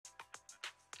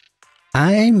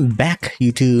I'm back,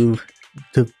 YouTube,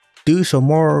 to do some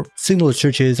more signal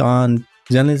searches on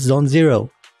Zenless Zone Zero,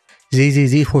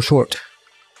 ZZZ for short.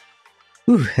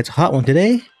 Whew, it's a hot one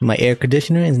today. My air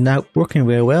conditioner is not working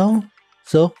very well,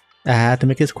 so I had to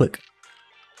make this quick.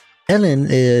 Ellen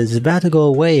is about to go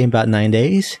away in about 9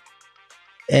 days,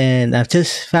 and I've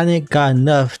just finally got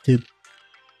enough to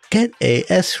get a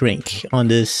S-Rank on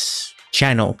this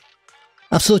channel.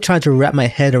 I'm still trying to wrap my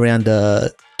head around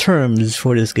the terms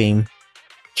for this game.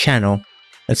 Channel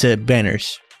instead of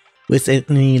banners. With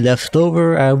any left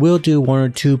over, I will do 1 or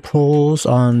 2 pulls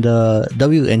on the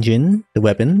W engine, the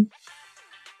weapon.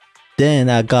 Then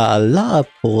I got a lot of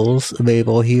pulls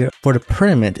available here for the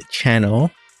permanent channel.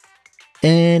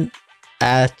 And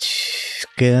I'm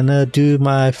gonna do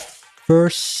my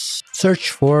first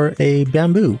search for a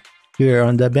bamboo here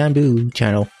on the Bangboo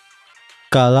Channel.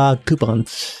 Got a lot of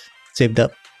coupons saved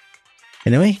up.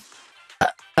 Anyway,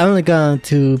 I'm only going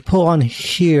to pull on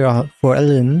here for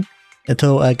Ellen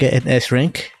until I get an S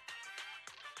rank.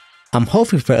 I'm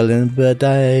hoping for Ellen, but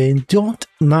I don't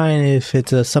mind if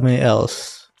it's something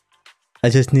else. I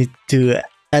just need to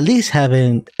at least have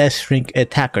an S rank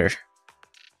attacker.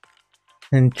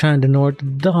 And trying to ignore the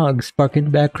dogs bark in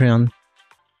the background.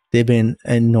 They've been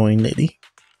annoying lately.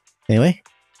 Anyway,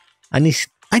 I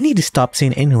need to stop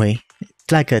saying anyway.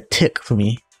 It's like a tick for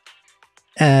me.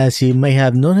 As you may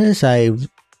have noticed, I've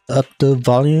upped the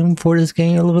volume for this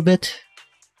game a little bit.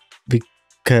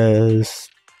 Because,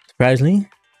 surprisingly,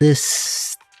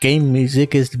 this game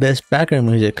music is the best background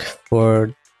music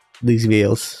for these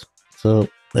videos. So,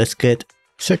 let's get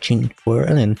searching for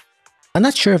Ellen. I'm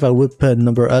not sure if I would put a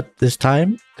number up this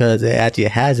time, because it actually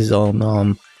has its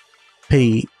own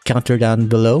pity counter down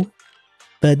below.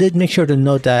 But I did make sure to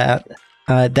note that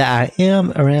I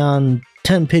am around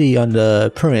 10 pity on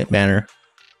the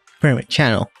permanent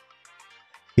channel.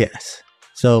 Yes.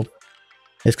 So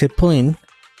let's keep pulling.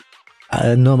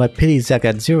 I know my pity is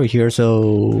at 0 here,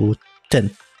 so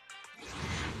 10.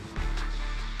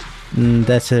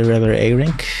 That's a regular A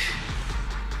rank.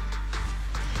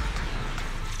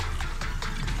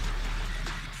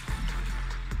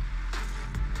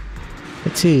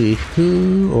 Let's see,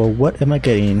 who or what am I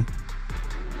getting?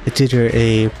 It's either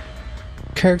a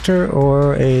character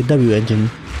or a W engine.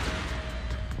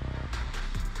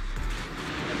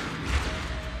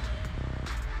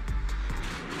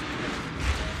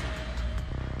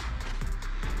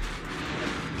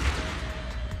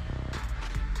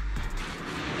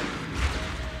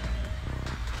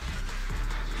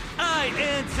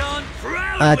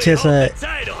 Just the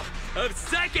title of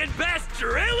second best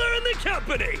driller in the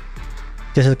company.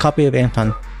 Just a copy of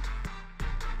Anton.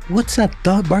 What's that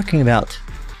dog barking about?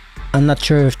 I'm not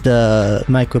sure if the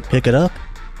mic would pick it up,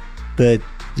 but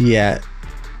yeah,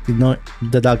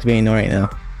 the dog's being annoying right now.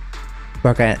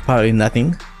 Barking at probably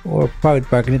nothing, or probably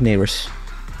barking at neighbors.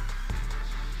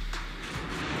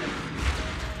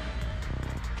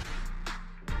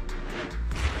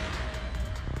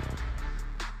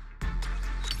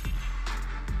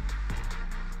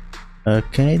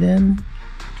 Okay then.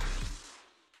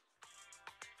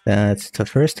 That's the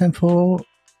first temple,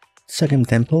 second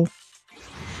temple.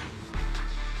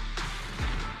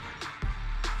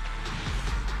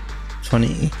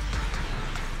 $20.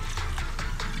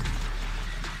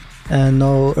 And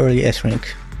no early S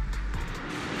rank.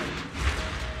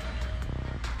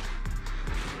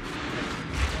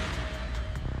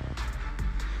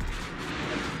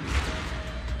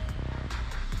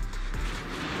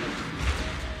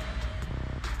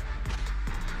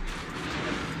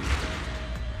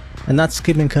 I'm not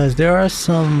skipping because there are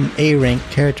some A rank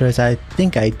characters I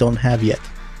think I don't have yet.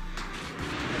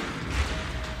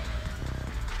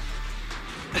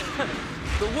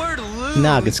 The word lose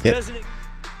now I can skip.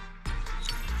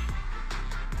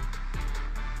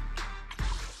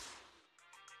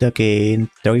 Okay,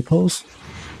 30 pulls.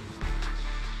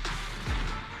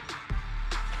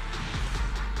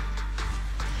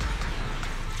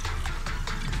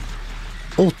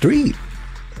 Oh, 3!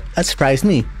 That surprised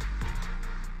me.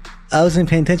 I wasn't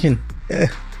paying attention. The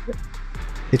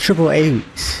triple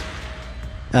A's.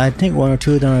 I think 1 or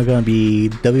 2 of them are gonna be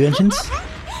W engines.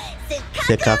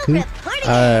 Sekaku.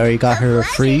 I already got her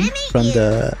free from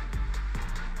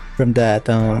that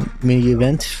mini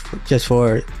event just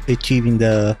for achieving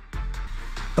the.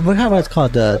 I forgot what it's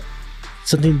called, the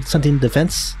something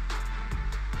defense.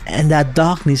 And that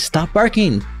dog needs to stop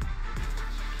barking.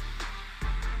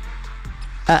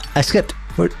 I skipped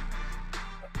for.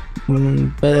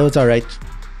 But it was alright.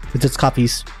 It's just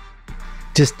copies.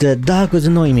 Just the dog was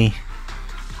annoying me.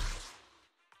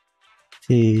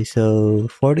 See, so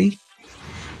 40.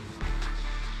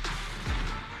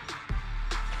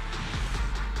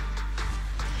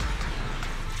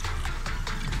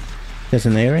 There's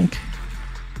an A-rank.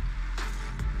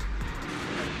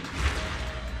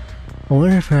 I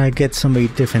wonder if I get somebody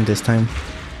different this time.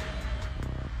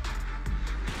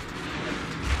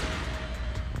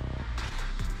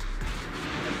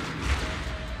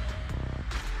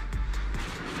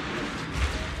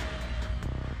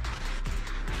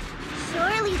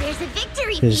 Surely there's a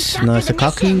victory There's feast no after the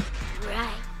Sakaku. mission. Right.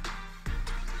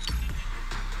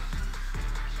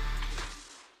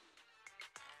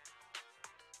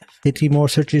 50 more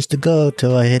searches to go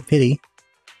till I hit 50.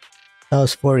 That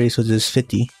was 40, so just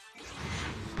 50.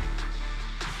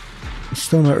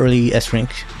 Still no early S rank.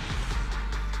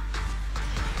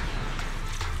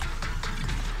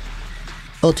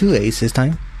 Oh, 2 A's this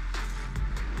time.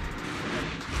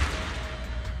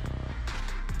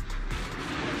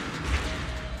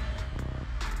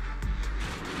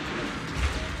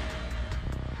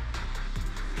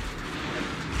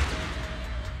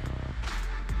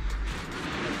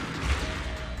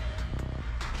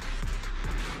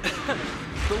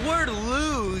 The word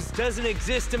lose doesn't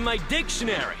exist in my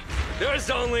dictionary. There's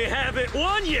only haven't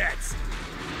won yet.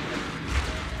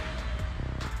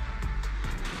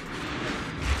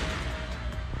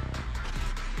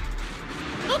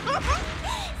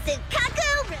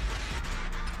 Sukaku!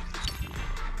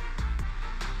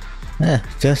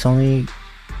 Just only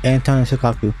Anton and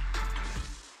Sakaku.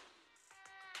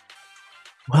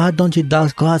 Why don't you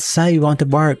dogs go outside? You want to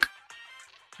bark.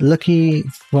 Lucky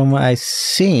from what I've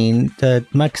seen, the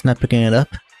mic's not picking it up.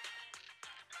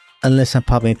 Unless I'm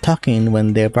probably talking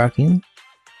when they're barking.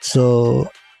 So,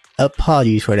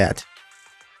 apologies for that.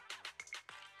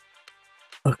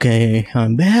 Okay,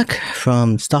 I'm back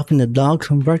from stopping the dogs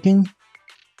from barking.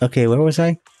 Okay, where was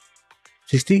I?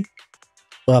 60?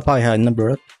 Well, I probably had a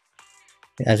number up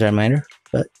as a reminder,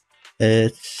 but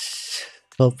it's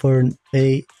up for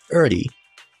a early.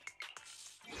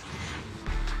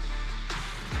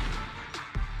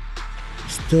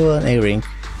 Still an A-ring.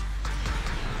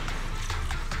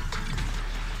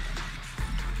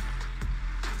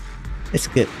 It's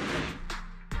good.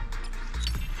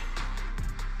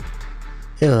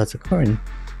 Ew, that's a corn.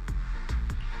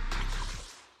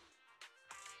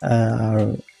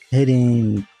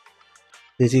 Hitting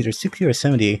is either 60 or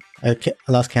 70. I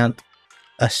lost count.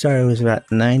 I started with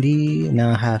about 90,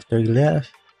 now I have 30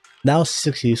 left. Now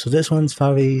 60, so this one's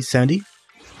probably 70.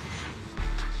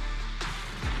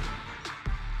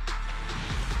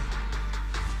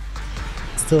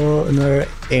 Still another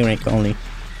A rank only.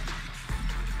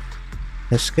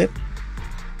 Let's skip.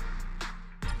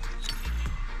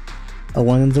 A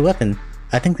one is a weapon.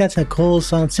 I think that's a Cold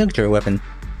Sound signature weapon.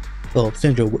 Well,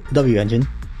 signature W engine.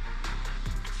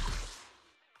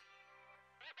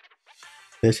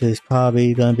 This is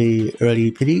probably gonna be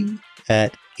early pity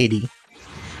at 80.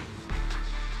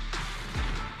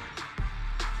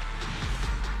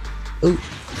 Ooh.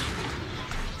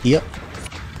 Yep.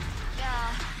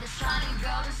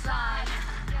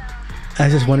 I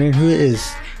was just wondering who it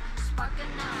is.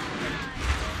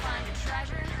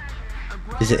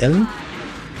 Is it Ellen?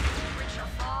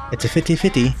 It's a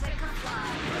 50-50.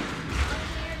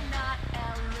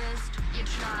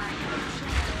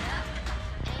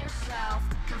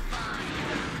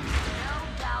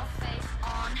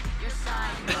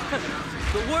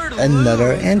 The word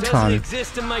Another lose Anton. doesn't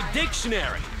exist in my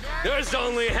dictionary. There's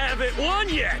only haven't won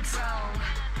yet.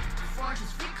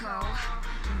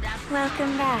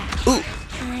 Welcome back. Ooh.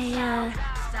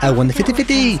 I won the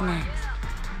 50-50.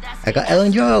 I got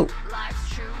Ellen Joe.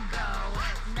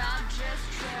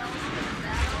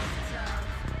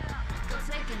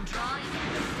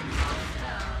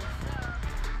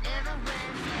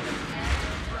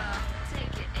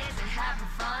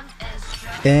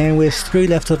 And with 3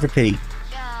 left over pity.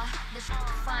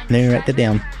 Let me write that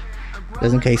down,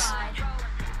 just in case.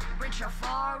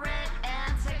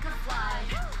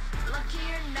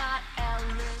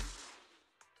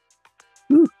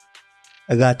 Ooh.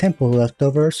 I got a temple left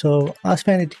over, so I'll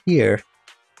spend it here.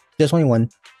 Just only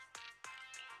one.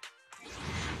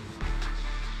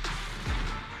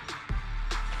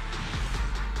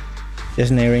 There's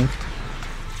an A-ring.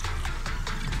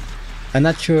 I'm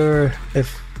not sure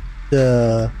if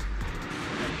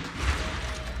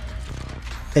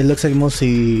it looks like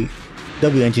mostly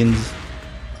W engines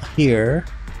here,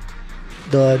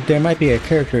 though there might be a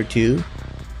character or two.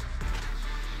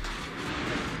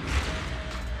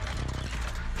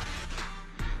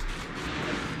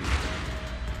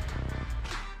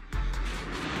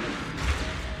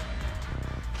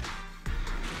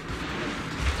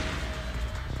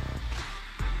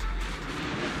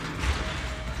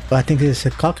 But I think this is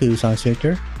a Kaku sound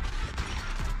signature.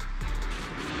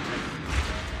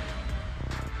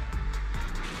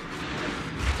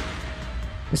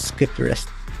 Let's skip the rest.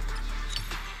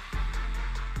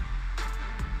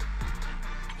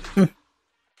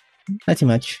 Not too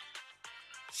much.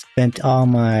 Spent all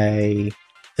my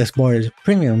Explorer's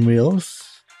premium reels.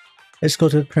 Let's go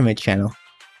to the Permit channel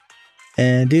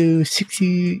and do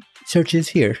 60 searches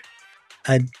here.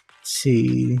 I'd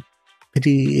see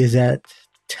pity is at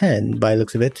 10 by the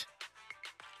looks of it.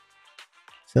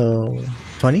 So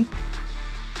 20.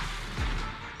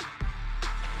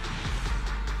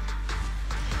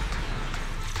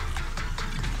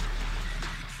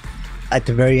 At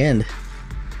the very end.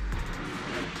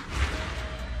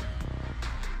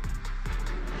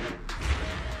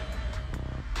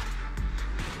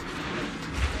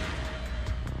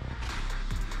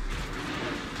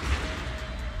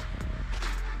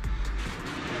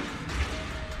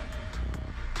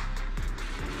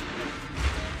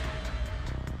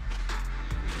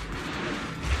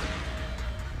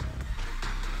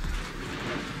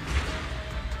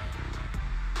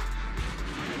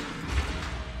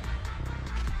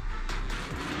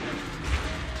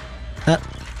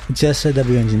 Just a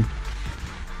W engine.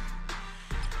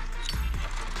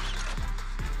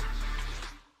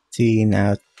 See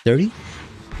now 30.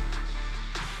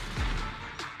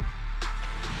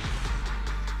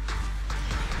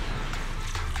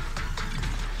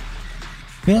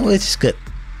 Yeah, it's good.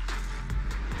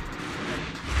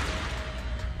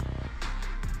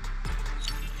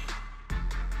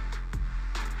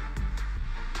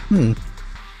 I'm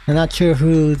not sure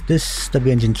who this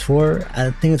W engine's for. I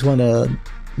think it's one of the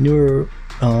newer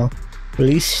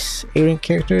release A-Rank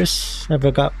characters. I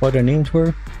forgot what their names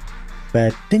were,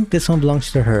 but I think this one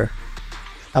belongs to her.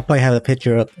 I'll probably have a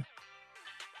picture up.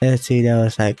 Let's see, that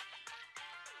was like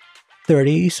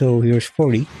 30, so here's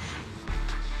 40.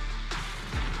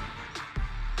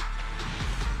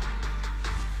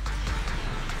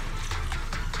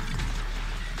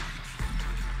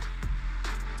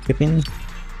 Skipping.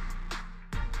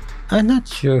 I'm not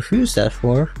sure who's that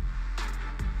for.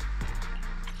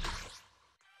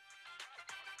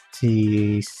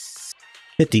 See,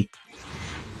 50.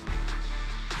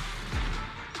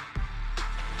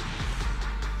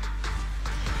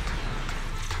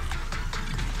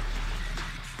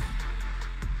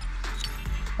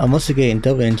 I'm mostly getting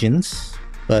double engines,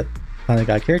 but finally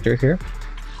got a character here.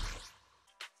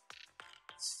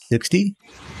 60.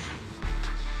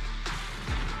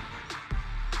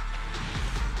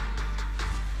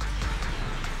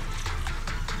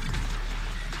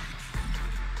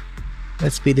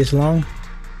 Let's speed this along.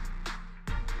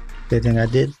 Good thing I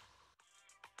did.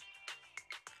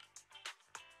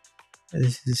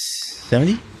 This is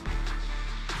 70.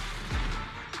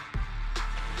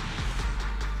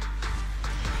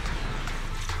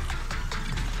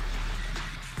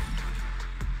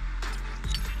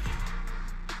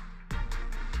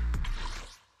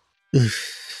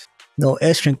 Oof. No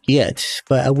S-Rank yet,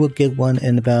 but I will get one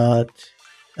in about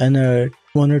another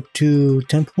 1 or 2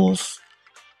 temples.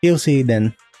 You'll see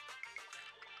then.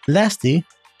 Lastly,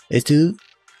 is to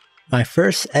my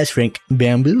first S-Rank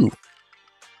Bamboo.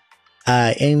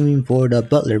 I'm aiming for the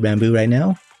Butler Bamboo right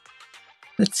now.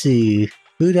 Let's see,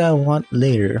 who do I want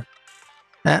later?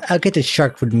 I'll get the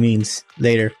Shark for the means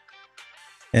later.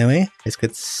 Anyway, let's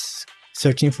get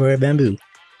searching for a Bamboo.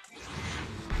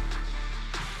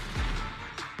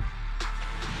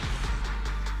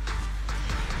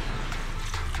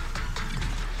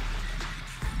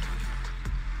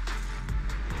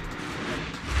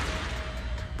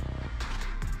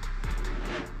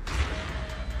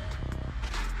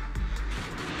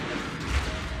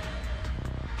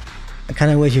 I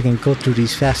kinda wish you can go through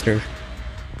these faster.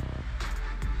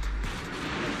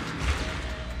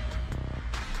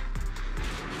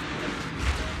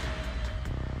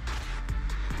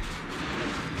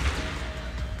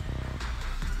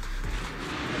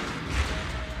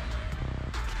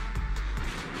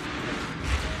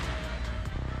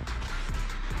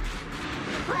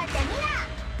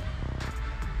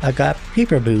 I got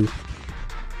Paper Boo.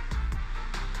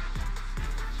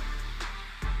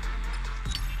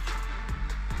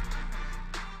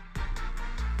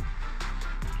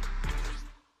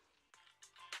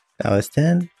 That was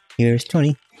 10. Here's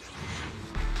 20.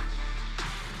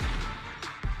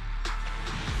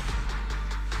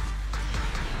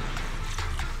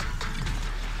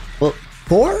 Well,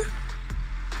 4?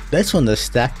 This one is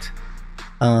stacked.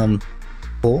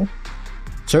 Pull,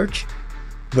 search,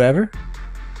 whatever.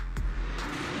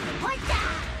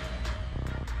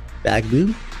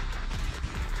 Bangboo.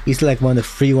 He's like one of the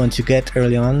free ones you get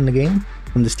early on in the game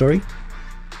from the story.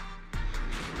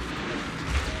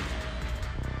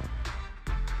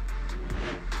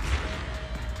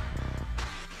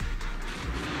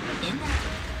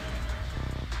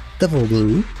 Double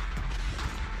blue.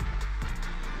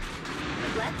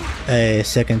 A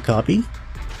second copy.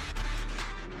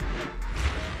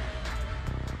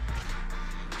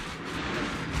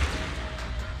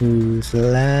 Who's the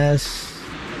last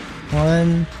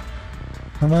one?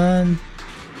 Come on.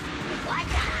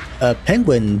 A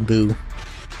penguin boo.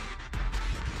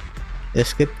 Let's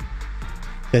skip.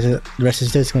 Because the rest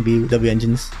is just gonna be W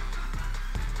engines.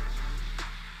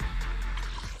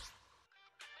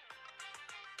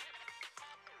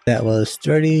 That was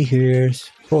 30, here's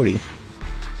 40.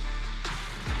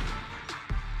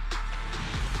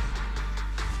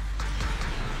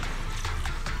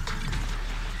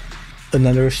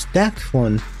 Another stacked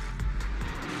one.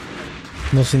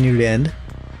 Mostly near the end.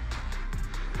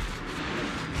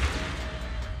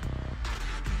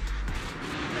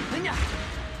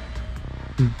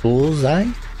 Bullseye?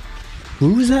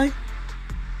 Bullseye?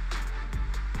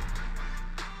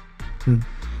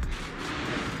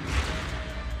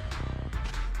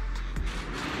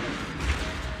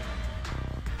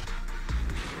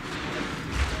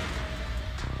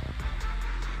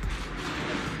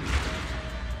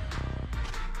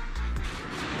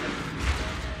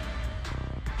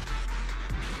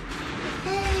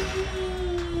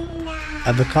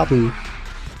 Avocado.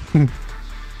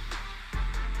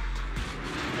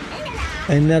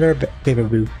 Another paper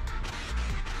blue.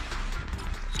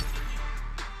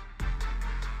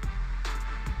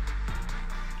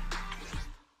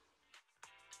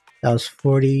 That was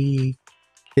 40,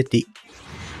 50.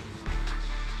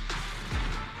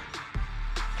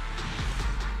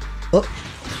 Oh!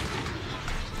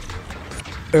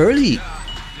 Early!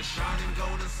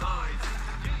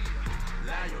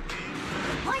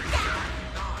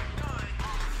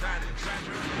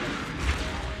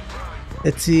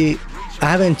 Let's see.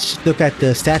 I haven't looked at the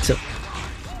stats up.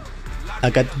 I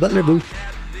got the Butler boo.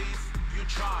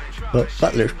 Well,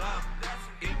 Butler.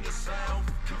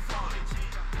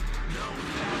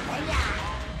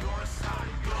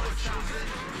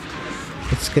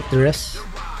 Let's skip the rest.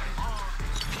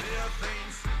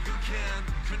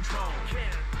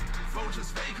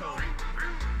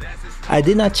 I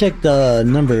did not check the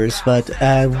numbers, but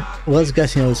I was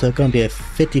guessing it was going to be a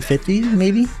 50-50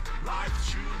 maybe.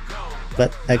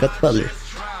 But I got Butler.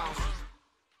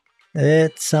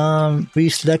 Let's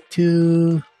reselect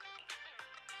to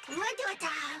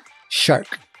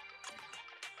Shark.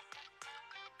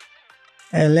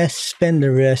 And let's spend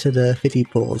the rest of the 50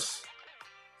 pulls.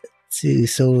 Let's see,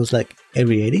 so it's like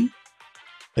every 80.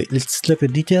 Wait, let's look at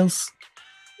the details.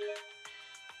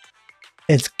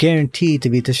 It's guaranteed to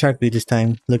be the Shark Boo this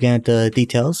time, looking at the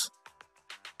details.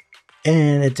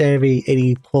 And it's every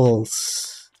 80 pulls.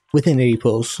 Within 80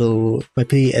 pulls, so my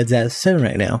P is at 7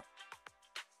 right now.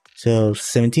 So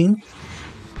 17.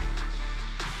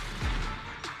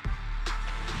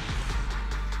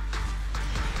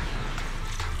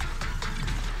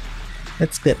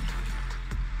 Let's skip.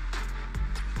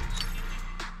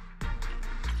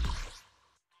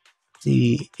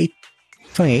 See,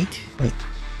 28, wait,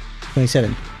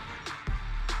 27.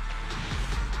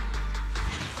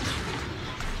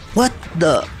 What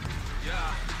the?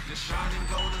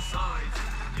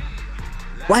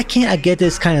 Why can't I get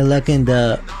this kind of luck in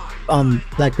the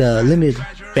like the limited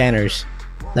banners,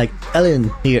 like Ellen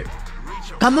here?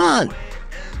 Come on!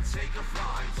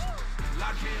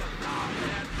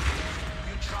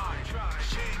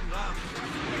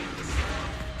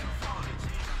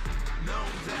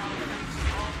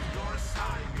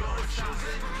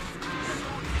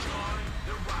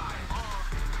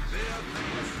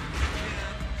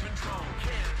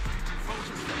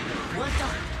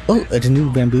 Oh, it's a new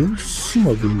Bamboo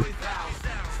Sumo Boo.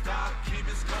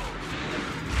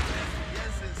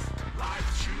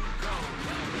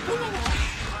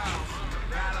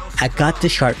 I got the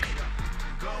shark.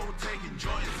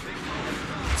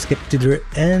 Skip to the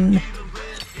end.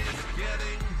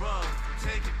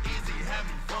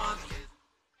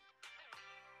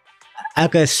 I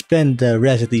gotta spend the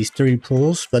rest of these 3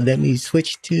 pulls, but let me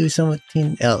switch to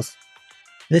something else.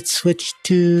 Let's switch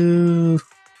to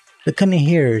the coming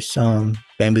here's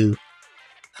Bamboo.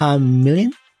 A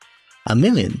million?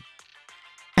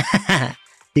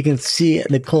 You can see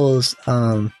Nicole's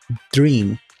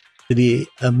dream to be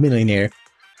a millionaire.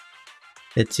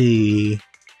 Let's see.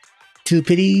 2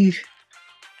 pity,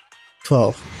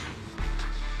 12.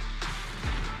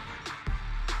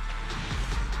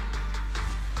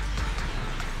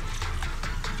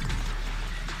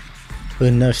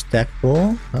 Another stack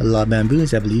full, a lot of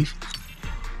bamboos, I believe.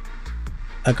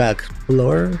 I got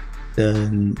Explorer,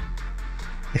 the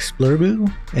Explorer Boo,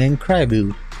 and Cry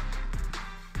Boo.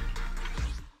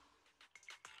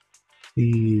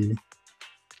 See,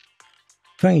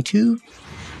 22.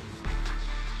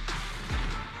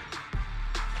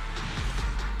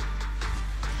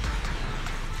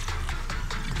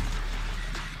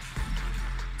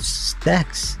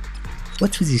 Stacks.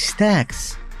 What's with these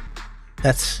stacks?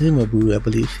 That's Sumaboo, I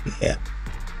believe. Yeah.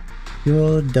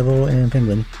 Hero, Devil, and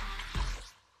Penguin.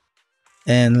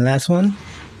 And last one,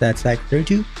 that's like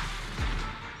 32.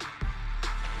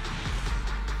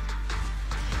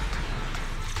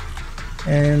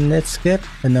 And let's get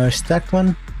another stacked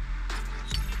one.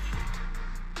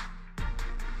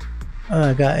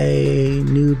 I got a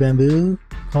new Bamboo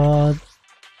called,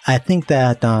 I think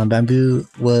that Bamboo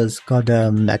was called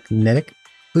Magnetic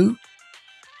Boo.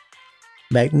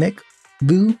 Magnetic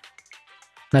Boo.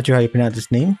 Not sure how you pronounce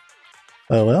this name.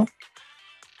 Oh well.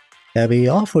 That'll be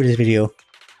all for this video.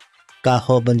 Got a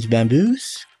whole bunch of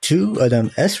Bamboos. 2 of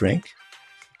them S rank.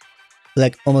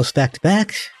 Like almost back to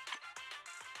back.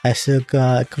 I still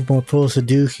got a couple more pulls to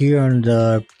do here on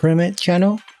the Pyramid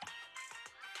channel.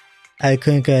 I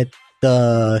couldn't get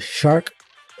the Shark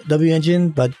W engine,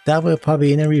 but that will probably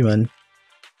be in a rerun.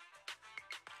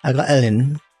 I got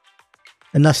Ellen.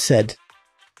 Enough said.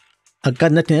 I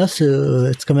got nothing else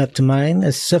that's coming up to mind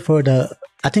except for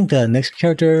I think the next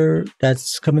character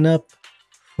that's coming up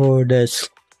for the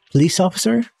police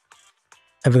officer.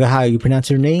 I forgot how you pronounce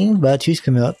her name, but she's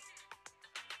coming up.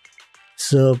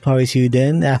 So probably see you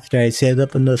then after I set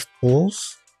up enough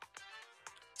polls.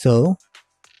 So,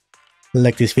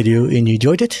 like this video and you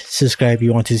enjoyed it, subscribe if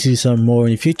you want to see some more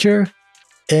in the future.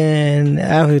 And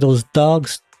after those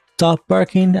dogs stop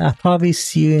barking, I'll probably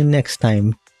see you next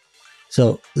time.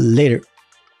 So, later.